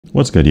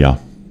What's good, y'all?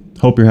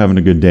 Hope you're having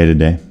a good day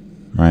today,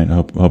 right?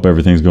 Hope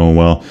everything's going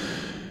well.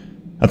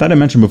 I thought I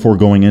mentioned before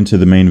going into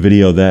the main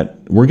video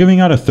that we're giving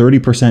out a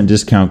 30%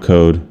 discount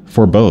code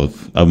for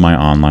both of my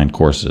online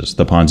courses,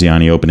 the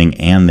Ponziani Opening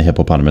and the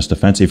Hippopotamus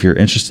Defense. If you're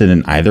interested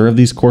in either of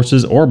these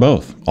courses or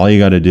both, all you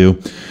got to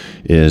do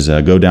is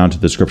go down to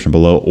the description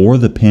below or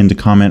the pinned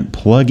comment,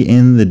 plug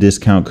in the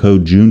discount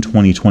code June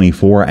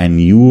 2024, and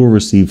you will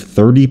receive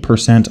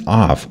 30%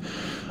 off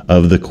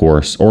of the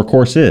course or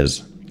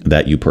courses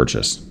that you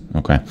purchase.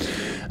 Okay.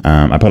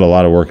 I put a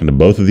lot of work into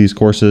both of these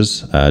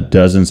courses.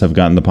 Dozens have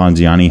gotten the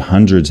Ponziani,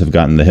 hundreds have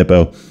gotten the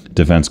Hippo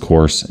Defense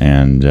course,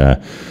 and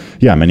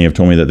yeah, many have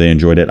told me that they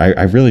enjoyed it.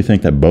 I really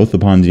think that both the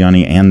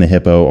Ponziani and the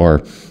Hippo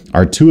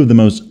are two of the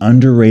most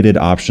underrated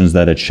options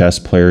that a chess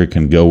player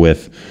can go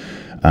with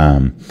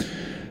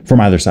from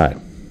either side.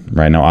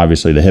 Right now,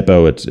 obviously, the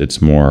Hippo,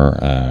 it's more,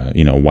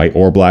 white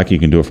or black. You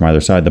can do it from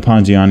either side. The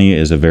Ponziani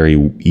is a very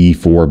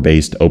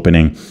E4-based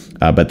opening,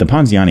 but the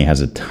Ponziani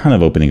has a ton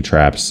of opening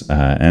traps,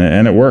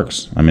 and it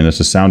works. I mean, it's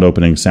a sound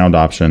opening, sound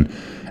option,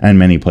 and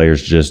many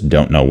players just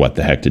don't know what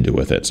the heck to do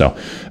with it. So,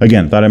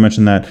 again, thought I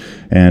mentioned that.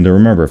 And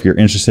remember, if you're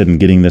interested in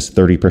getting this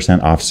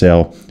 30% off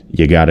sale,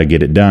 you got to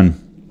get it done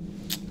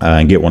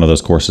and get one of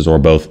those courses or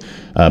both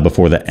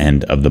before the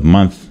end of the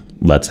month.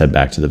 Let's head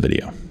back to the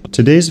video.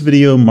 Today's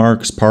video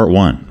marks part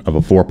 1 of a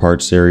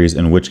 4-part series,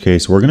 in which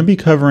case we're going to be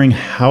covering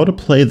how to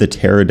play the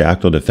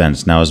Pterodactyl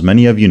defense. Now, as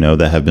many of you know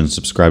that have been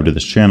subscribed to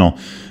this channel,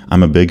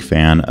 I'm a big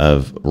fan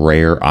of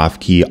rare,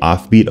 off-key,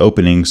 offbeat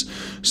openings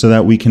so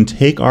that we can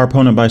take our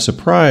opponent by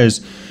surprise,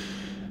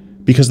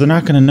 because they're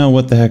not going to know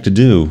what the heck to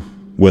do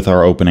with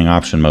our opening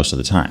option most of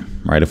the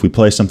time, right? If we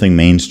play something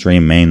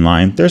mainstream,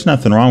 mainline, there's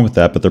nothing wrong with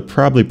that, but they're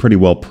probably pretty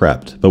well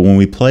prepped. But when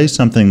we play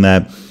something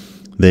that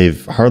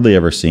they've hardly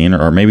ever seen,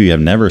 or maybe have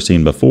never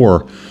seen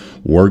before,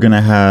 we're going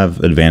to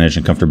have advantage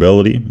in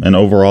comfortability and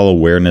overall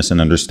awareness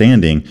and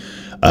understanding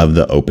of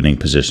the opening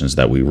positions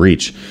that we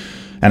reach.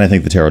 And I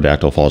think the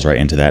Pterodactyl falls right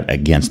into that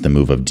against the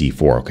move of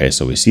d4. Okay,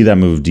 so we see that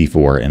move of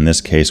d4. In this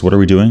case, what are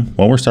we doing?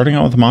 Well, we're starting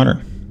out with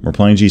modern. We're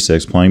playing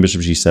g6, playing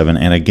bishop g7,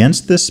 and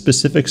against this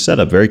specific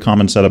setup, very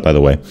common setup, by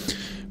the way,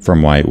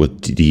 from white with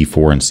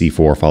d4 and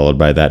c4, followed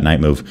by that knight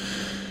move,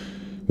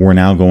 we're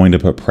now going to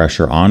put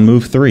pressure on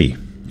move 3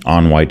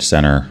 on white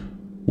center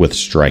with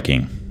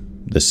striking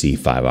the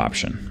c5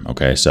 option.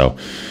 Okay, so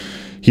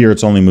here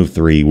it's only move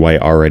 3,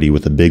 white already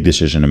with a big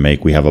decision to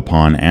make. We have a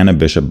pawn and a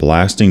bishop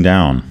blasting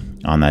down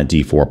on that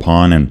d4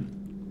 pawn, and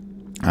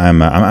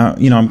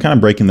I'm kind of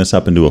breaking this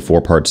up into a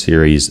 4-part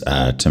series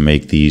to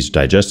make these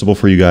digestible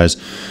for you guys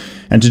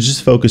and to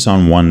just focus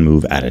on one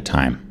move at a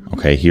time.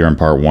 Okay, here in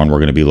part 1, we're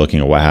going to be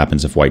looking at what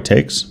happens if white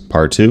takes.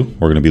 Part 2,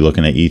 we're going to be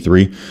looking at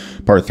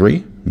e3. Part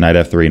 3, knight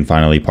f3, and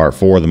finally part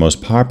 4, the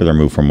most popular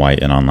move from white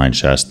in online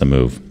chess, the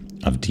move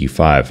of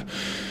d5.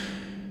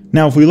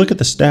 Now, if we look at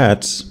the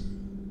stats,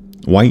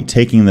 white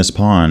taking this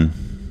pawn,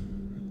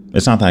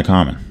 it's not that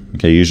common.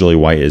 Okay, usually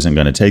white isn't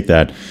going to take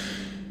that,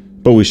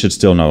 but we should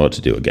still know what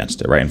to do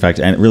against it, right? In fact,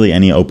 really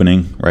any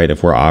opening, right,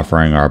 if we're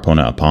offering our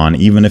opponent a pawn,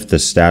 even if the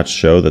stats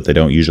show that they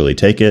don't usually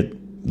take it,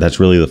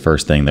 that's really the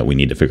first thing that we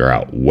need to figure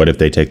out. What if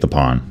they take the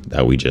pawn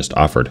that we just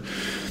offered?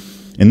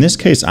 In this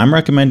case, I'm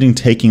recommending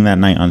taking that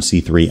knight on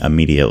c3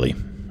 immediately,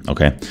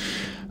 okay?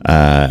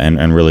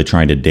 And really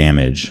trying to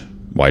damage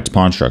white's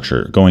pawn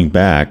structure. Going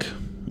back,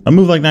 a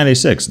move like knight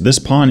a6, this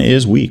pawn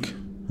is weak,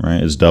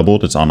 right? It's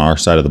doubled, it's on our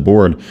side of the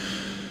board.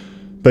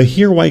 But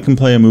here white can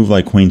play a move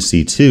like queen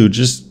c2,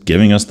 just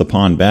giving us the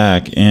pawn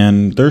back,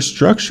 and their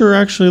structure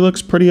actually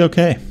looks pretty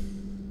okay,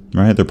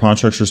 right? Their pawn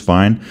structure is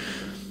fine.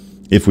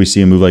 If we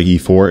see a move like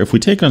e4, if we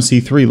take on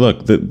c3,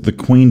 look, the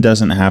queen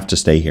doesn't have to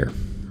stay here,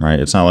 right?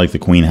 It's not like the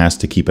queen has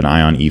to keep an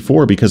eye on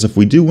e4, because if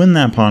we do win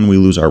that pawn, we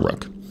lose our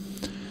rook.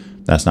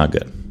 That's not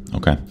good,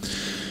 okay?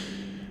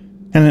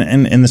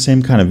 And in the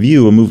same kind of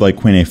view, a move like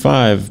queen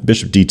a5,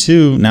 bishop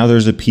d2, now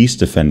there's a piece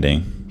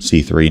defending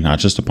c3, not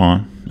just a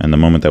pawn. And the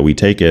moment that we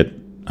take it,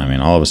 I mean,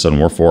 all of a sudden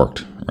we're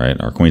forked, right?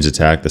 Our queen's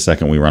attacked. The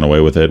second we run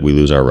away with it, we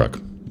lose our rook.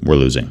 We're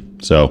losing.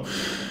 So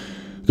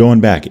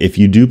going back, if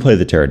you do play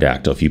the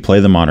Pterodactyl, if you play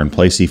the modern,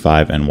 play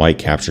c5, and white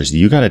captures,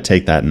 you got to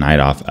take that knight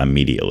off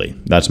immediately.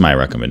 That's my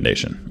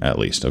recommendation, at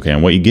least. Okay,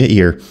 and what you get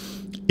here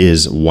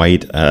is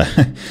white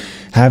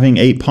having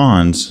 8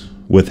 pawns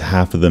with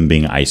half of them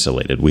being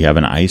isolated. We have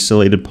an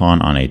isolated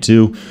pawn on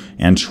a2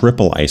 and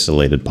triple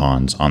isolated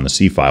pawns on the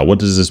c file. What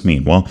does this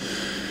mean? Well,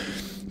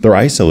 they're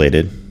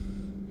isolated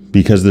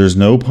because there's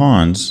no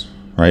pawns,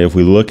 right? If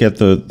we look at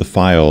the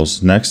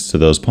files next to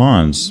those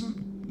pawns,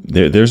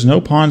 there's no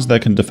pawns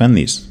that can defend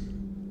these.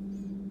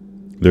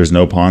 There's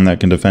no pawn that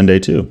can defend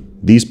a2.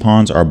 These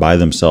pawns are by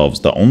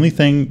themselves. The only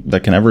thing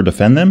that can ever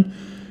defend them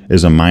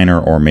is a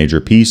minor or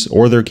major piece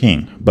or their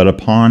king. But a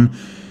pawn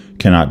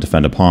cannot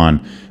defend a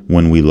pawn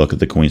when we look at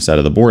the queen side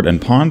of the board.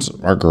 And pawns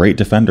are great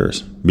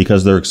defenders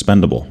because they're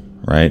expendable,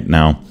 right?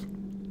 Now,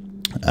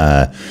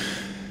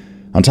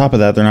 on top of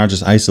that, they're not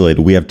just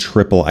isolated. We have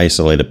triple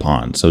isolated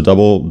pawns. So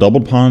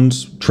doubled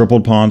pawns,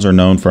 tripled pawns are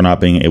known for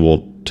not being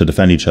able to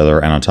defend each other,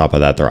 and on top of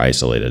that, they're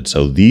isolated.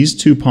 So these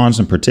two pawns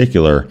in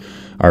particular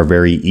are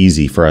very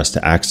easy for us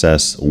to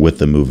access with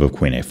the move of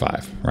queen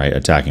a5, right?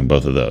 Attacking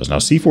both of those. Now,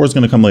 c4 is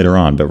going to come later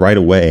on, but right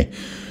away,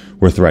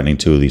 we're threatening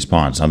two of these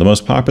pawns. Now, the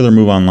most popular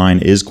move online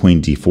is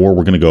queen d4.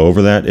 We're going to go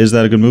over that. Is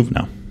that a good move?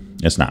 No,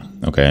 it's not.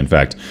 Okay, in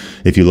fact,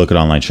 if you look at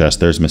online chess,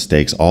 there's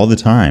mistakes all the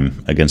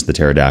time against the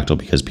pterodactyl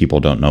because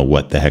people don't know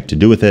what the heck to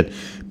do with it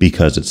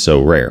because it's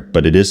so rare.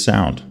 But it is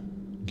sound.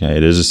 Okay,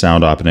 it is a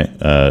sound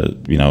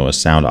a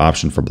sound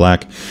option for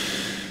black.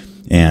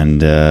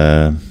 And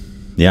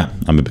yeah,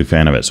 I'm a big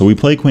fan of it. So we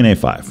play queen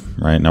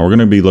a5, right? Now we're going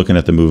to be looking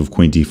at the move of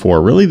queen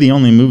d4, really the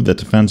only move that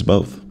defends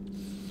both.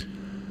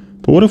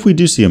 But what if we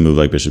do see a move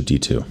like bishop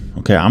d2?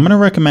 Okay, I'm going to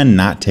recommend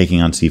not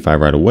taking on c5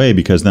 right away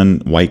because then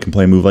white can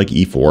play a move like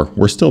e4.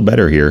 We're still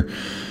better here,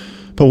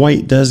 but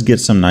white does get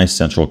some nice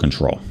central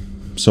control.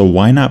 So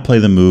why not play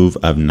the move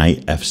of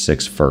knight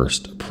f6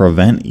 first,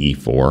 prevent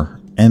e4,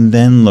 and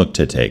then look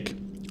to take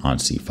on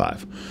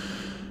c5?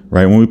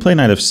 Right, when we play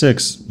knight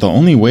f6, the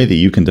only way that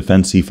you can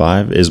defend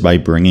c5 is by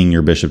bringing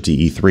your bishop to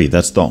e3.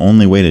 That's the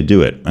only way to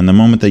do it. And the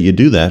moment that you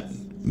do that,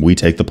 we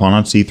take the pawn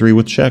on c3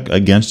 with check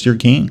against your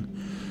king.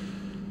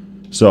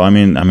 So, I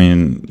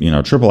mean, you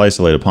know, triple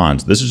isolated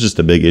pawns. This is just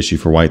a big issue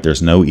for white.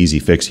 There's no easy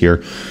fix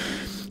here.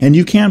 And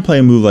you can play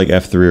a move like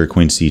f3 or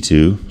queen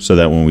c2 so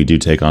that when we do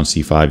take on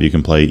c5, you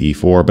can play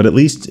e4. But at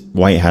least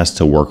white has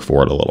to work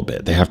for it a little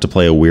bit. They have to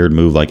play a weird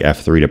move like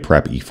f3 to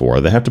prep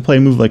e4. They have to play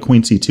a move like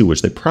queen c2,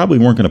 which they probably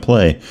weren't going to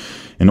play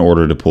in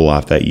order to pull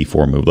off that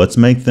e4 move. Let's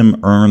make them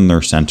earn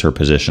their center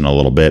position a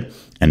little bit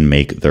and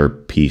make their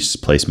piece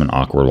placement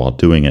awkward while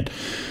doing it.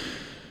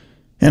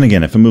 And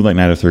again, if a move like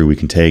knight f3 we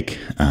can take,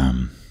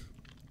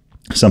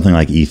 something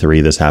like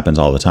e3, this happens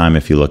all the time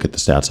if you look at the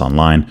stats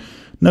online.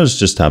 Notice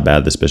just how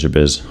bad this bishop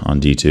is on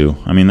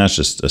d2. I mean, that's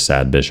just a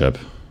sad bishop.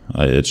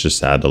 It's just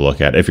sad to look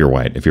at. If you're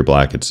white, if you're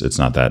black, it's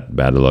not that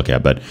bad to look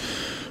at. But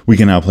we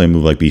can now play a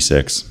move like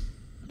b6,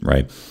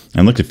 right?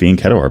 And look at Fee and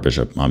Keto our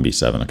bishop on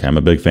b7. Okay, I'm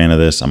a big fan of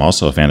this. I'm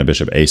also a fan of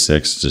bishop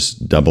a6,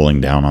 just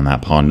doubling down on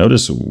that pawn.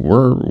 Notice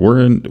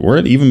we're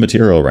at even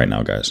material right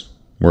now, guys.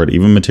 We're at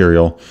even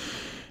material.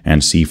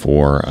 And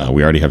c4,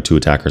 we already have two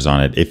attackers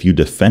on it. If you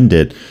defend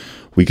it,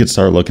 we could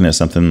start looking at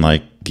something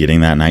like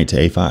getting that knight to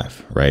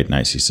a5, right?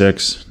 Knight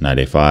c6, knight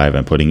a5,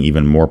 and putting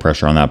even more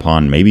pressure on that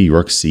pawn. Maybe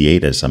rook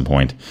c8 at some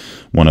point.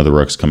 One of the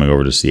rooks coming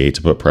over to c8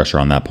 to put pressure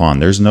on that pawn.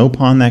 There's no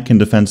pawn that can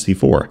defend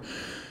c4.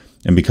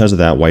 And because of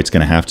that, white's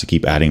going to have to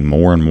keep adding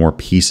more and more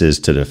pieces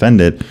to defend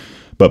it.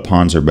 But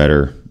pawns are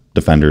better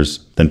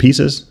defenders than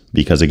pieces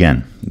because,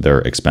 again,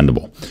 they're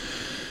expendable.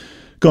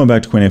 Going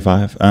back to queen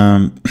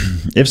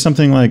a5, if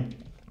something like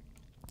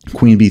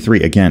queen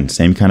b3, again,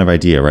 same kind of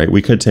idea, right?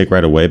 We could take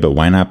right away, but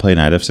why not play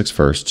knight f6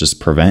 first,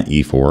 just prevent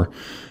e4,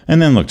 and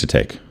then look to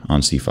take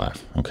on c5,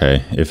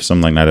 okay? If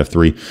something like knight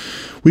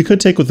f3, we could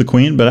take with the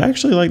queen, but I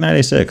actually like knight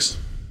a6.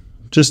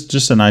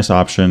 Just a nice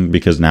option,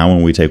 because now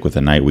when we take with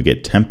a knight, we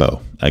get tempo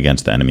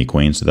against the enemy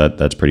queen, so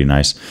that's pretty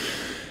nice.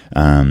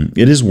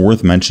 It is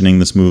worth mentioning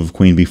this move of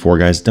queen b4,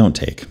 guys. Don't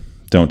take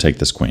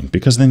this queen,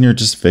 because then you're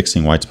just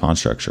fixing white's pawn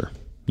structure.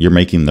 You're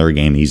making their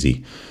game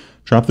easy.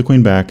 Drop the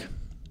queen back.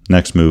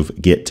 Next move,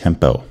 get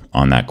tempo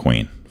on that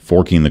queen,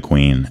 forking the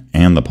queen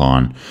and the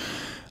pawn.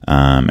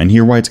 And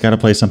here white's got to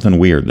play something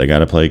weird. They got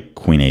to play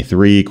queen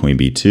a3, queen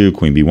b2,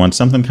 queen b1,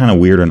 something kind of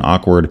weird and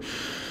awkward.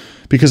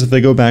 Because if they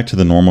go back to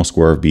the normal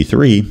square of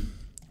b3,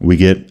 we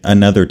get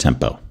another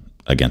tempo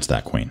against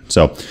that queen.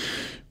 So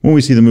when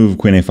we see the move of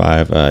queen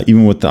a5,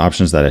 even with the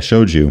options that I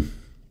showed you,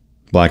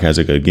 black has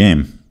a good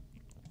game.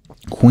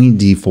 Queen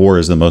d4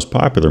 is the most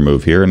popular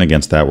move here. And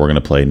against that, we're going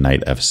to play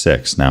knight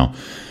f6. Now,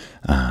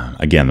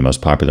 again, the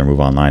most popular move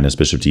online is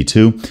bishop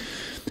d2.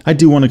 I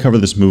do want to cover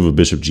this move of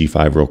bishop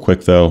g5 real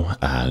quick, though.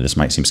 This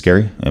might seem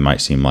scary. It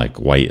might seem like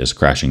white is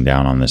crashing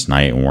down on this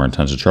knight and we're in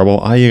tons of trouble.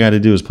 All you got to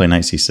do is play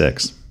knight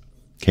c6.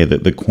 Okay,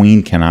 the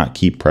queen cannot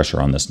keep pressure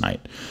on this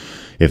knight.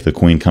 If the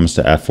queen comes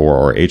to f4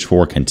 or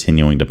h4,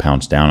 continuing to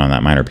pounce down on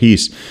that minor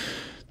piece,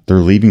 they're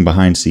leaving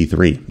behind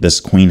c3. This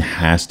queen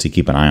has to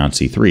keep an eye on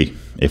c3.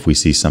 If we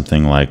see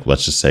something like,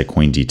 let's just say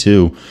queen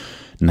d2,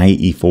 knight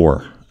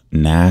e4,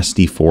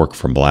 nasty fork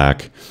from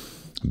black,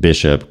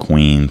 bishop,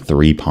 queen,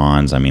 3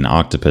 pawns. I mean,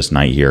 octopus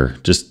knight here,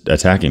 just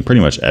attacking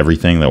pretty much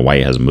everything that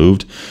white has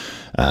moved.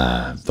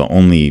 The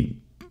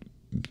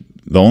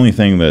only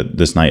thing that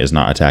this knight is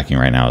not attacking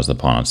right now is the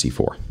pawn on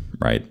c4,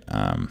 right?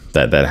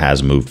 That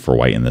has moved for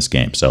white in this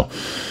game. So,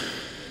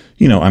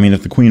 you know, I mean,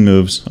 if the queen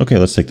moves, okay,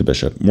 let's take the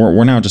bishop.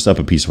 We're now just up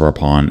a piece of our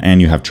pawn, and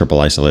you have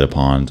triple isolated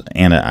pawns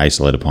and an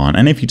isolated pawn.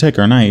 And if you take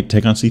our knight,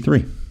 take on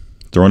c3.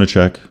 Throw in a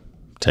check,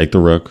 take the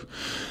rook.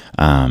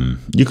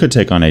 You could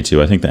take on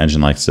a2. I think the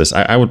engine likes this.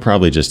 I would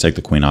probably just take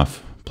the queen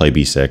off, play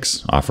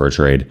b6, offer a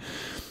trade.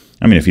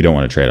 I mean, if you don't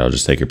want to trade, I'll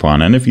just take your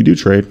pawn. And if you do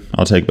trade,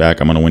 I'll take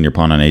back. I'm going to win your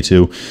pawn on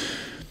a2.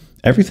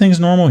 Everything's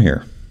normal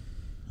here,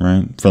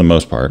 right? For the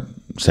most part.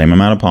 Same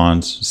amount of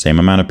pawns, same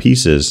amount of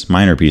pieces,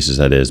 minor pieces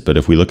that is. But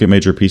if we look at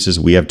major pieces,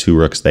 we have 2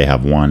 rooks. They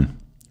have 1.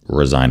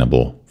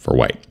 Resignable for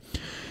white.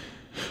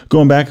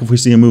 Going back, if we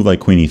see a move like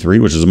queen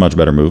e3, which is a much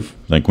better move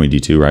than queen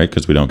d2, right?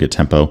 Because we don't get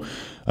tempo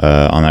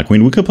on that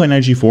queen. We could play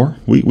knight g4.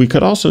 We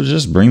could also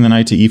just bring the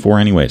knight to e4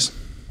 anyways,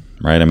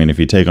 right? I mean, if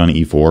you take on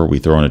e4, we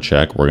throw in a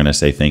check. We're going to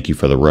say thank you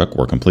for the rook.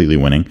 We're completely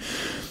winning.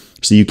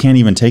 So you can't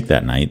even take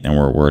that knight, and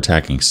we're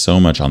attacking so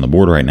much on the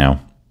board right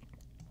now.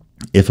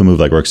 If a move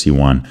like rook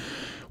c1,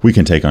 we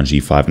can take on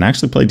g5 and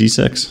actually play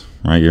d6,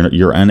 right?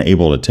 You're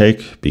unable to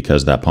take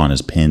because that pawn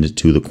is pinned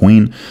to the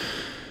queen.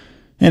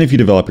 And if you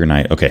develop your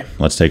knight, okay,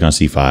 let's take on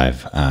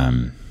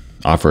c5,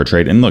 offer a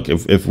trade. And look,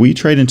 if we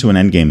trade into an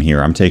endgame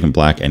here, I'm taking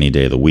black any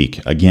day of the week.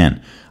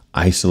 Again,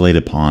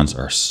 isolated pawns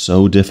are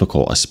so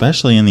difficult,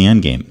 especially in the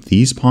endgame.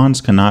 These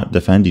pawns cannot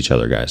defend each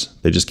other, guys.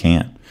 They just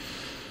can't.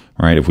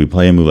 Right? If we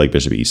play a move like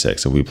bishop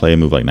e6, if we play a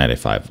move like knight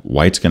a5,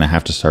 white's going to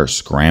have to start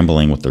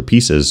scrambling with their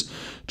pieces,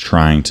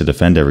 trying to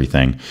defend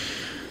everything.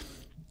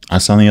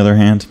 Us, on the other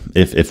hand,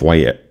 if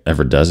white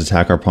ever does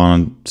attack our pawn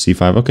on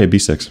c5, okay,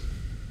 b6.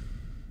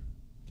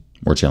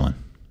 We're chilling.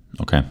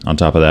 Okay. On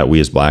top of that, we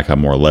as black have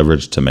more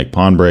leverage to make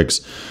pawn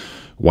breaks.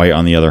 White,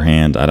 on the other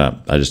hand,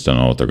 I just don't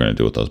know what they're going to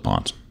do with those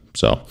pawns.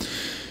 So,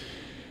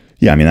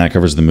 yeah, I mean, that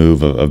covers the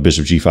move of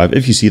bishop g5.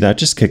 If you see that,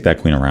 just kick that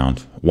queen around.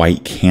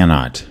 White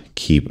cannot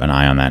keep an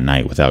eye on that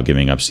knight without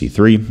giving up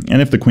c3.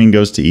 And if the queen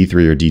goes to e3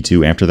 or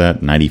d2 after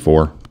that, knight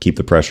e4, keep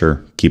the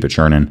pressure, keep it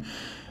churning,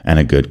 and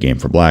a good game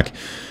for black.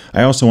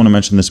 I also want to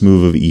mention this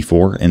move of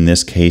e4. In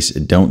this case,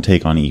 don't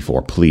take on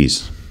e4,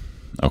 please.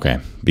 Okay,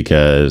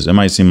 because it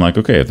might seem like,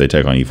 okay, if they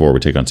take on e4, we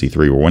take on c3,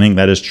 we're winning.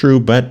 That is true,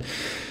 but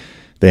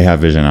they have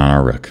vision on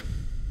our rook.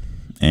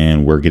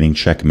 And we're getting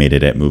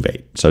checkmated at move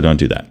 8. So don't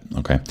do that,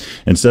 okay?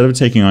 Instead of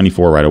taking on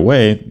e4 right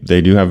away, they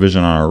do have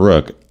vision on our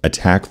rook.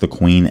 Attack the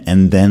queen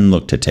and then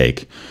look to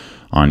take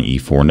on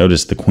e4.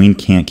 Notice the queen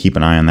can't keep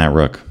an eye on that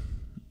rook,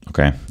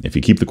 okay? If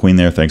you keep the queen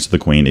there, thanks to the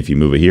queen. If you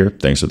move it here,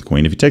 thanks to the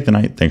queen. If you take the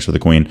knight, thanks for the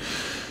queen.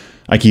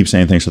 I keep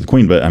saying thanks for the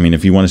queen, but I mean,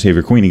 if you want to save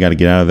your queen, you got to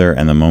get out of there.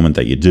 And the moment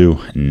that you do,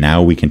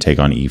 now we can take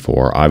on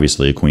e4.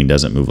 Obviously, a queen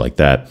doesn't move like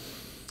that.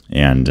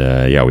 And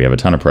yeah, we have a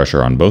ton of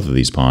pressure on both of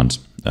these pawns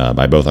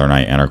by both our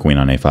knight and our queen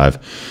on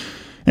a5.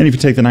 And if you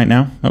take the knight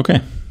now,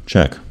 okay,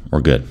 check.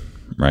 We're good,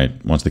 right?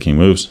 Once the king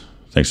moves,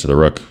 thanks to the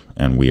rook,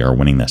 and we are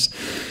winning this.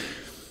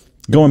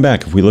 Going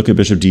back, if we look at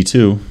bishop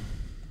d2,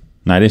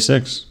 knight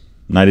a6.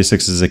 Knight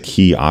a6 is a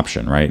key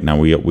option, right? Now,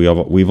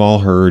 we've all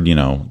heard, you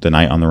know, the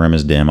knight on the rim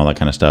is dim, all that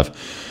kind of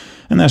stuff.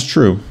 And that's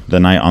true. The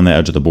knight on the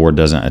edge of the board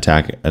doesn't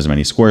attack as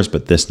many squares,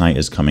 but this knight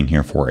is coming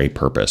here for a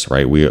purpose,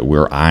 right?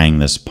 We're eyeing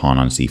this pawn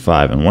on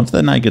c5. And once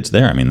that knight gets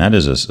there, I mean, that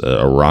is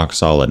a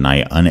rock-solid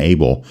knight,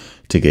 unable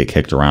to get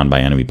kicked around by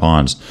enemy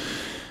pawns.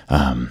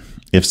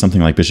 If something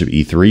like bishop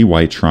e3,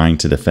 white trying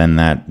to defend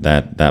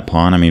that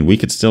pawn, I mean, we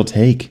could still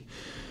take.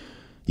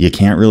 You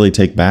can't really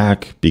take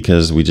back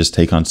because we just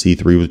take on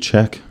c3 with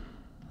check,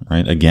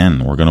 right?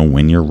 Again, we're going to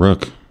win your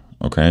rook,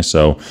 okay?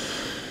 So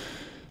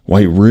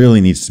white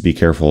really needs to be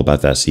careful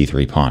about that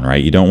c3 pawn,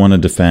 right? You don't want to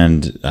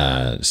defend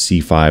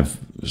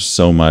c5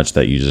 so much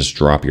that you just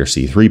drop your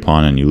c3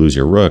 pawn and you lose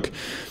your rook.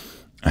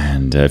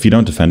 And if you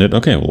don't defend it,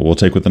 okay, well, we'll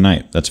take with the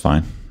knight. That's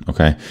fine,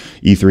 okay?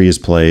 e3 is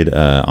played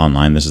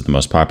online. This is the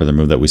most popular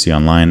move that we see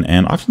online.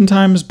 And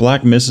oftentimes,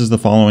 black misses the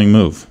following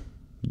move.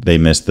 They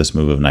missed this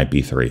move of knight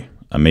b3.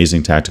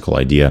 Amazing tactical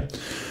idea.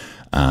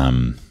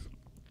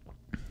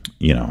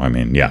 You know, I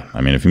mean, yeah.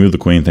 I mean, if you move the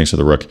queen, thanks to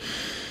the rook.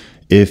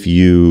 If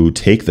you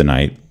take the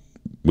knight,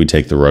 we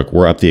take the rook.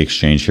 We're up the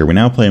exchange here. We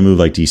now play a move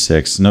like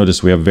d6.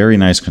 Notice we have very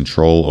nice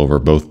control over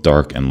both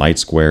dark and light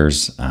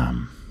squares.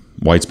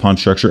 White's pawn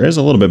structure is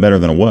a little bit better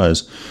than it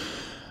was.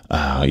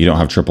 You don't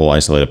have triple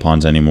isolated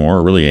pawns anymore,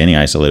 or really any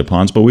isolated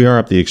pawns, but we are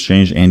up the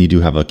exchange, and you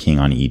do have a king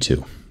on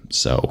e2.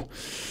 So,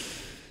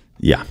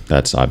 yeah,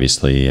 that's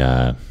obviously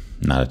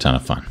not a ton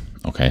of fun.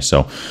 Okay,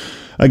 so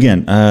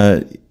again,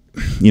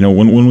 you know,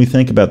 when we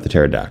think about the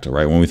pterodactyl,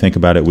 right? When we think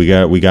about it, we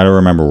got to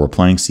remember we're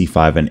playing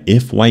c5, and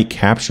if white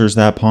captures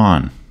that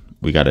pawn,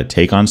 we got to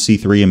take on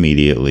c3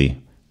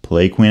 immediately,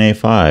 play queen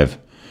a5,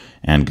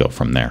 and go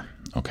from there.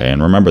 Okay,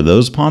 and remember,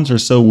 those pawns are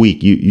so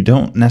weak, you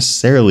don't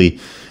necessarily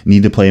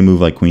need to play a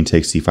move like queen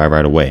takes c5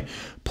 right away.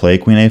 Play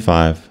queen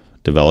a5,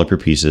 develop your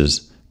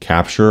pieces,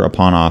 capture a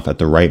pawn off at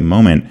the right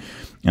moment,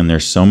 and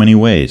there's so many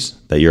ways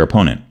that your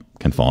opponent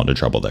can fall into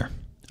trouble there.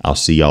 I'll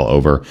see y'all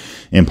over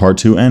in part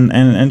 2.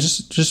 And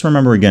just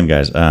remember again,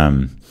 guys,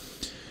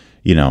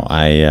 you know,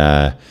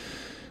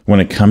 when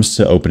it comes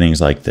to openings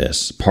like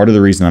this, part of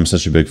the reason I'm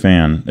such a big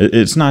fan,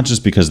 it's not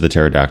just because the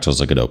pterodactyl is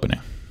a good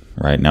opening,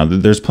 right? Now,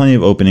 there's plenty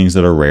of openings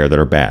that are rare, that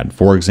are bad.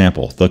 For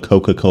example, the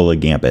Coca-Cola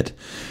Gambit.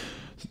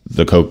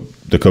 The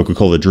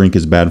Coca-Cola drink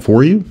is bad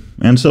for you,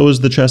 and so is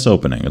the chess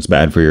opening. It's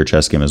bad for your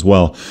chess game as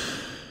well.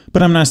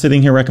 But I'm not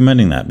sitting here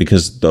recommending that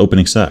because the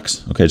opening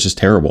sucks. Okay, it's just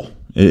terrible.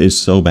 It is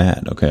so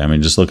bad. Okay, I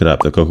mean, just look it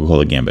up. The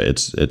Coca-Cola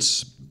Gambit.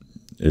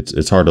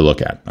 It's hard to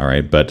look at. All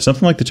right, but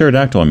something like the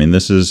pterodactyl. I mean,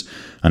 this is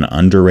an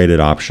underrated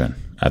option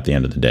at the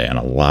end of the day, and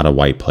a lot of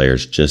white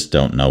players just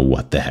don't know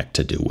what the heck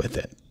to do with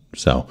it.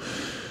 So,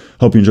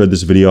 hope you enjoyed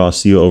this video. I'll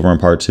see you over in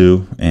part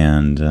 2,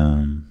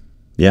 and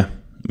yeah,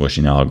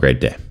 wishing y'all a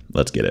great day.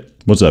 Let's get it.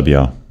 What's up,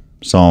 y'all?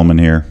 Solomon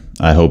here.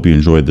 I hope you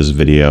enjoyed this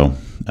video.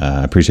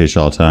 I appreciate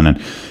y'all a ton. And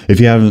if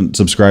you haven't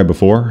subscribed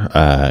before,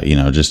 you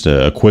know, just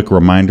a quick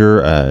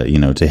reminder, you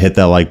know, to hit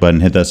that like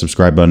button, hit that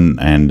subscribe button,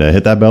 and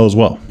hit that bell as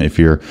well. If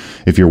you're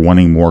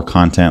wanting more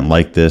content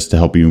like this to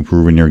help you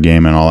improve in your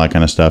game and all that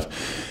kind of stuff.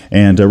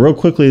 And real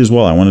quickly as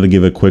well, I wanted to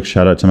give a quick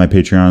shout out to my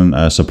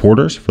Patreon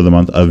supporters for the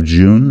month of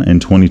June in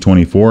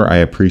 2024. I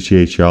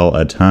appreciate y'all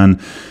a ton.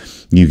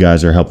 You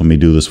guys are helping me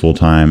do this full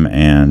time.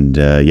 And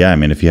yeah, I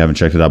mean, if you haven't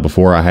checked it out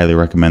before, I highly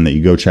recommend that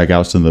you go check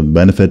out some of the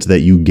benefits that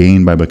you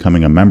gain by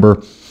becoming a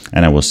member.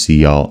 And I will see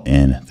y'all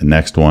in the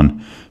next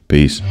one.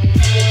 Peace.